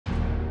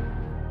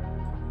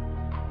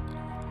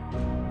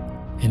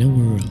In a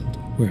world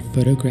where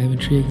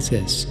photogrammetry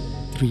exists,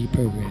 3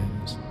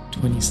 programs,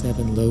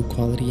 27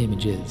 low-quality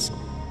images,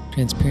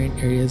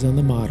 transparent areas on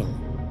the model,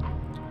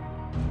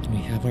 and we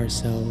have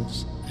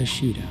ourselves a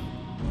shootout.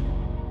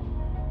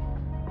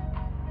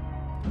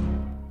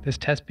 This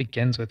test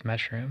begins with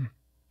Meshroom.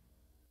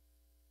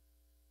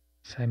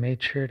 So I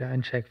made sure to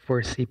uncheck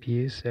force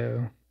CPU,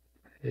 so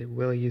it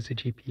will use a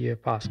GPU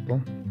if possible.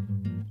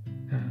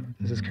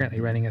 This is currently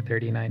running a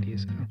 3090,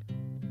 so.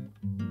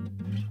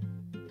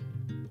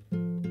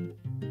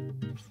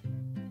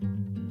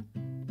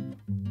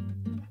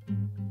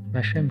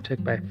 Meshroom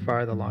took by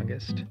far the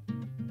longest.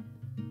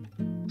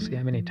 See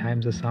how many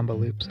times the Samba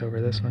loops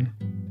over this one.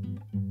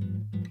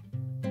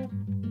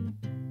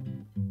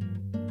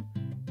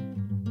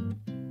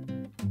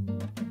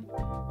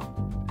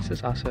 This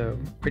is also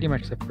pretty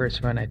much the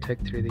first run I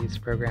took through these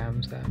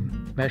programs.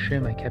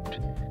 Meshroom, I kept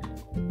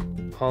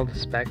all the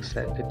specs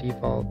set to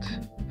default.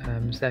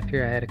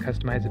 Zephyr, I had to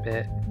customize a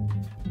bit.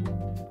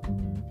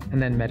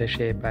 And then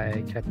Metashape,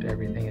 I kept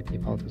everything at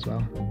default as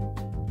well.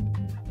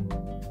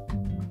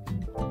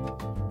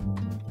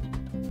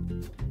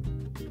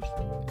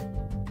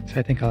 So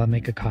I think I'll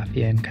make a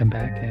coffee and come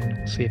back and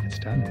we'll see if it's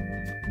done.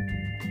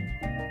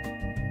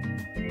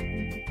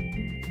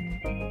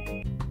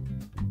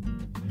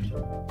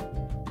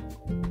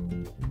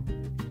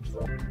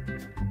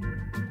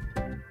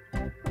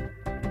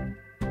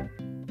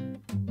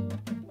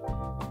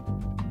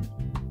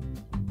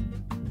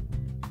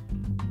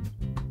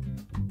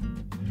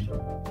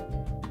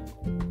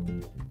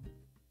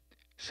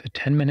 So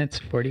 10 minutes,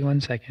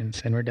 41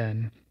 seconds, and we're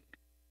done.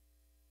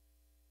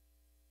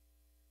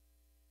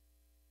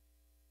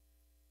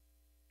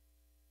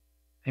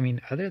 I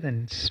mean, other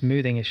than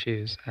smoothing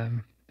issues,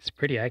 it's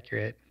pretty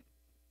accurate.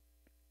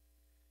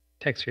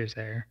 Texture's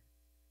there.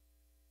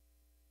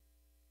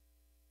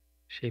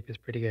 Shape is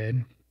pretty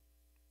good.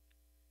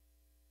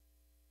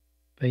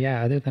 But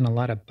yeah, other than a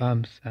lot of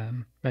bumps,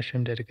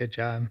 Meshroom did a good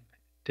job. It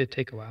did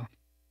take a while.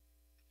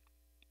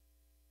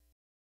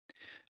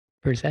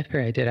 For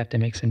Zephyr, I did have to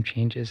make some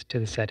changes to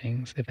the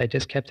settings. If I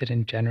just kept it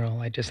in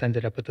general, I just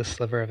ended up with a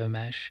sliver of a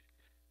mesh.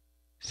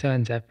 So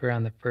in Zephyr,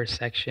 on the first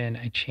section,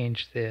 I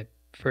changed the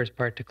first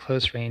part to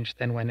close range,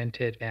 then went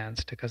into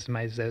advanced to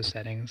customize those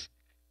settings.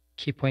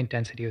 Key point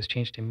density was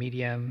changed to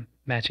medium,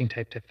 matching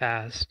type to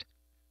fast.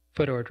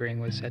 Foot ordering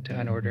was set to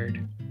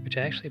unordered, which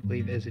I actually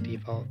believe is a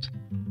default.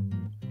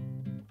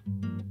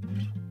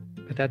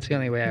 But that's the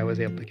only way I was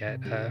able to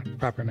get a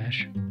proper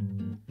mesh.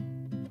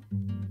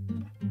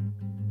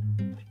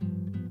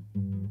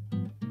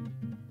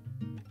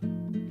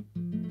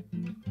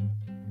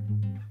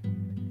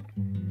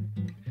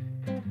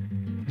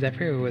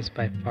 Zephyr was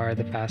by far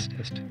the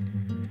fastest.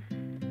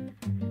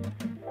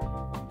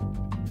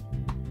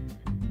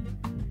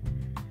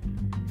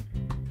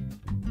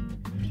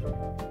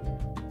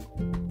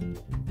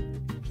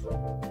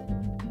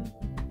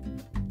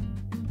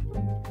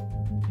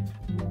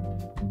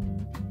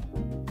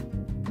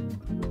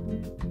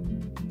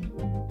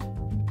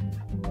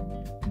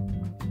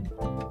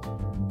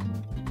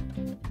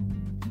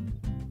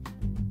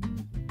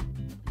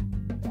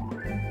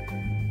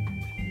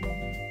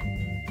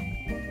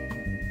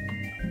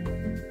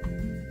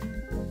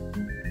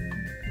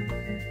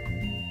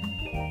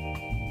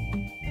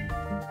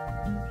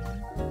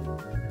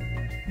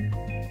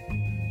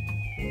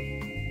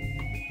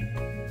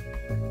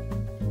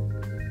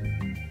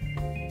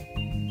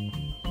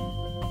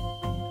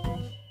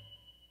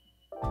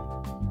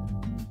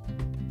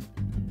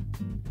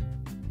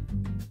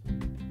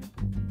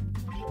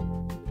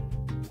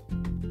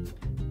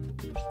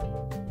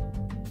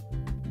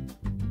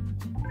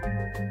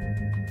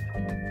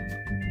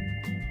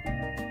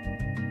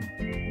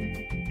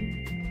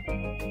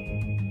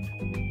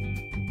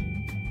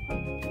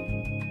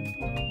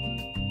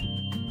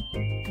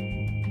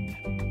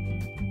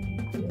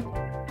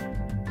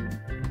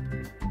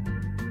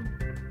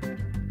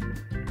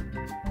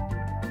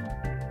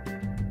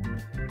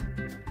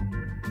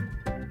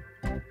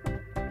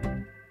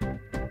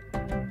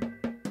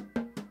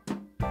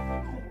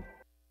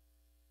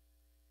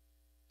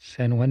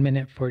 So in 1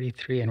 minute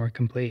 43 and we're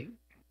complete.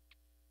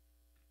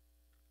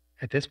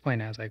 At this point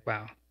I was like,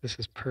 wow, this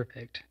is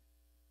perfect.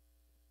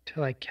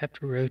 Till I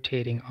kept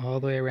rotating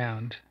all the way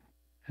around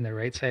and the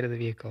right side of the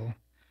vehicle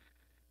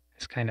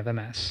is kind of a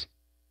mess.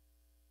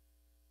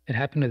 It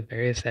happened with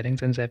various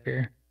settings in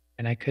Zephyr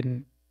and I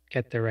couldn't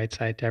get the right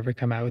side to ever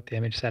come out with the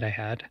image set I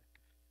had.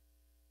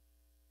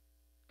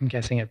 I'm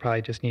guessing it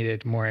probably just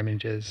needed more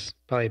images,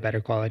 probably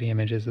better quality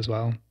images as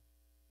well.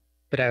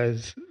 But I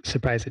was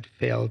surprised it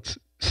failed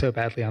so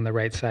badly on the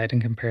right side in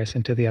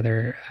comparison to the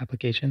other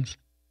applications.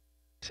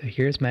 So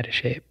here's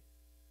Metashape.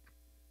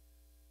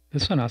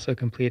 This one also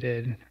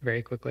completed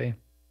very quickly.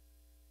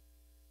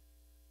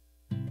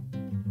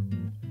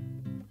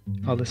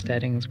 All the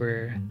settings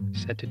were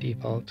set to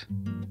default.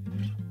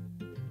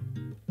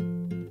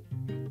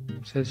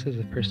 So this is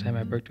the first time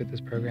I've worked with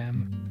this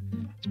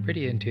program. It's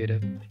pretty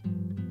intuitive.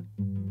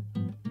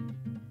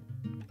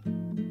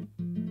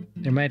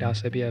 There might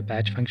also be a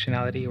batch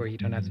functionality where you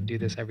don't have to do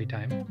this every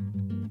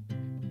time.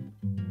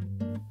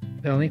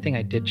 The only thing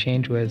I did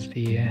change was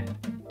the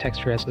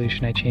texture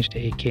resolution. I changed to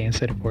 8K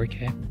instead of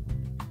 4K.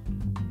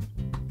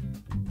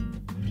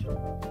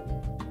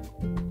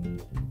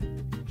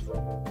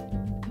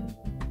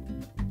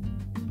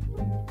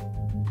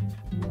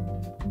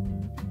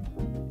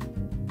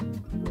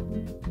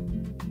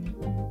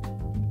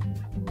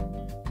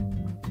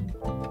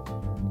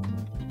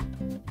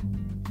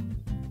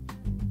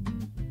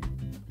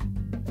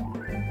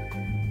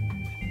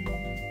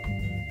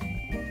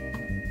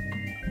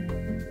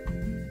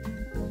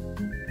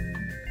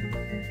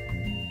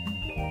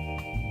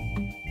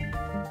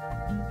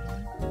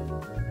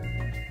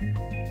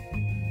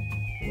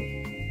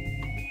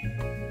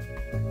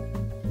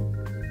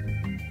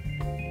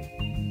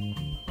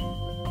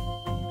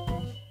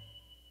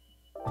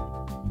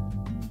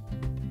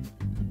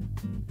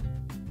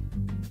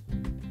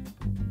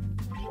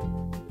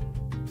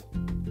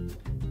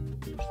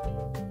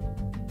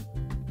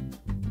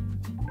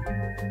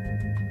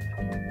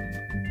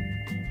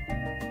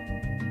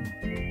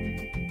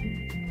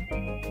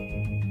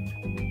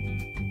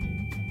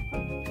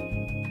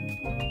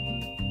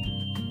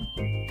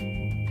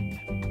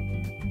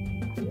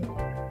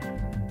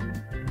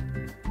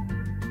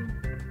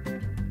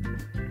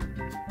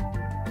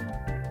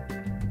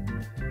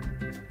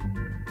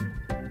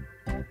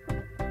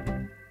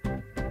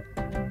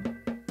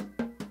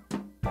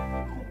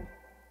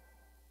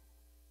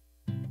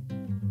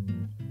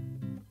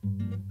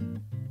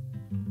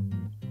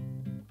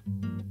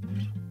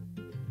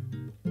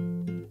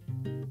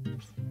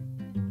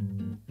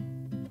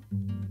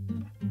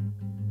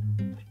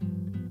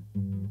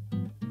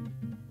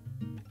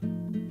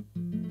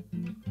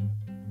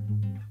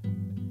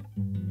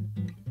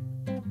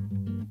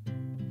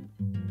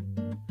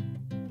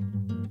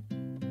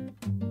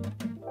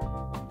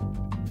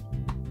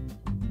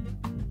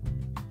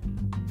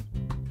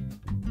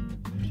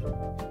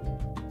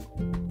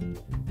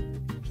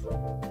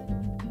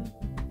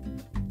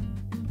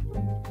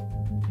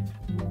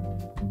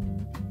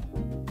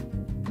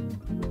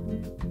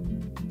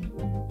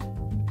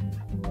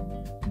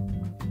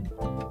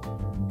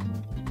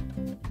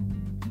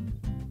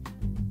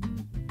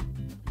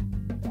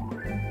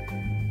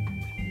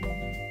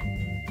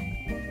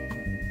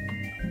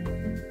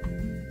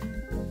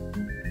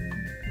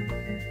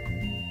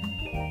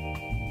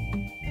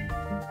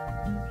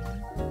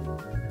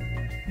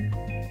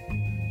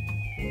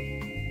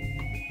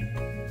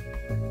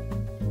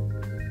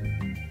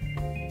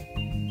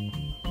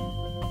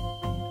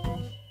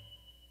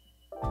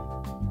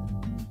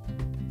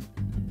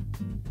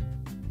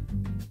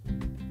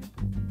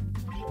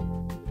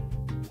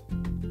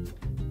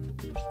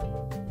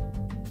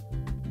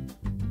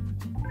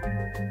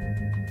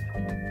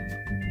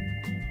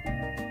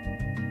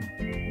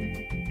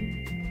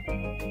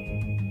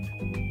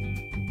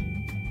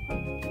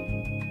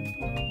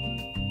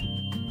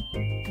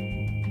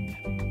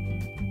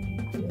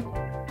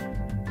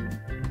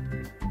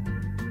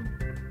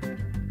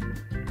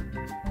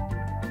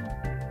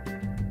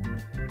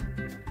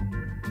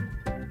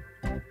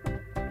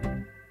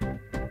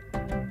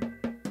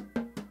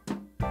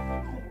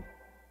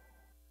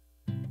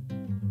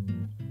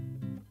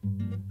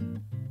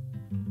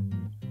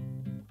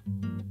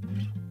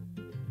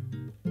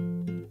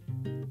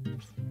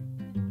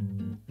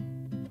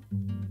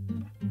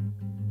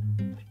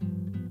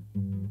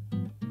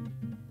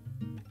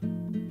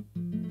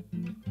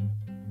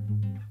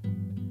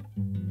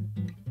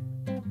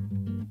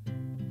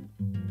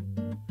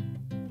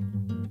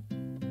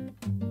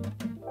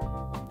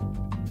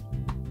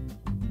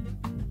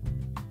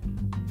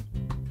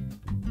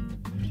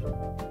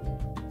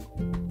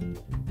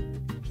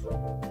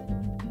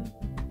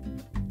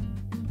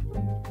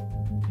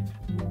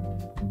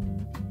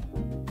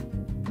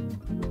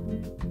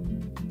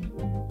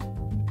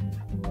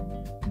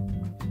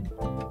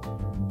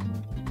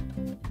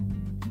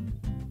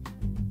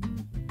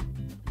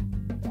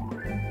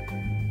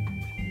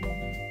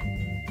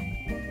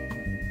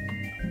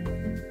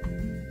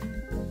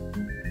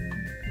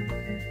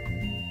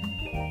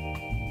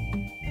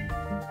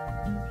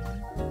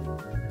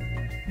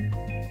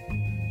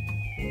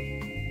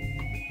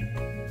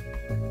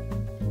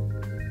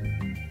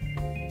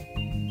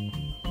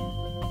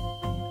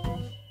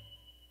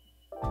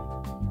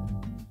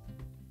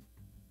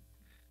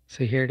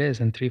 So here it is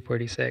in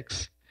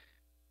 346.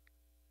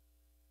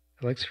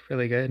 It looks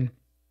really good.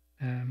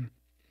 It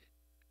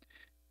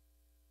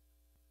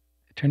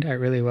turned out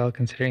really well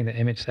considering the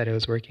image that I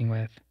was working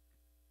with.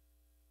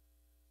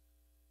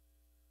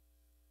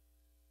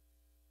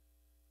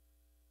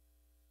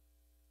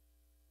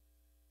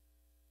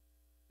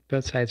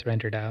 Both sides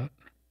rendered out.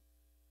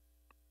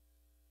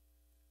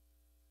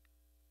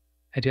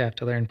 I do have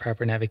to learn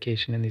proper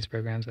navigation in these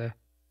programs though.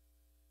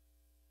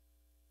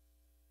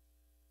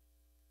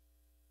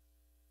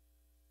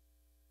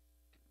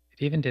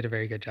 It even did a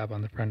very good job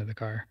on the front of the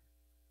car.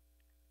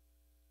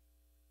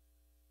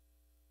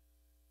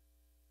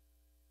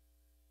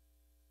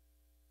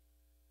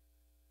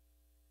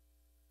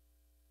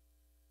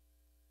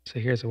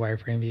 So here's a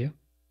wireframe view.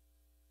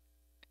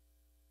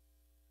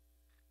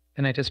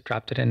 Then I just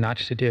dropped it in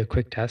Notch to do a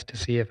quick test to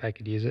see if I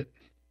could use it.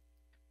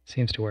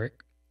 Seems to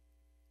work.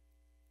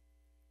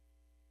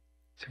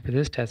 So for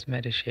this test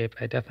Metashape,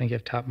 I definitely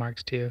give top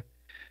marks to.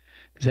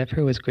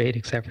 Zephyr was great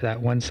except for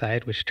that one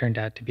side, which turned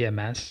out to be a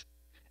mess.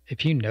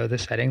 If you know the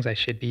settings I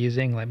should be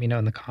using, let me know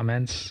in the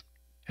comments.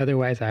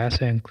 Otherwise, I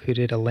also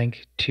included a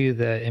link to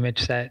the image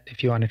set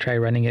if you want to try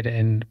running it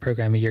in the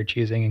program of your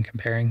choosing and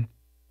comparing.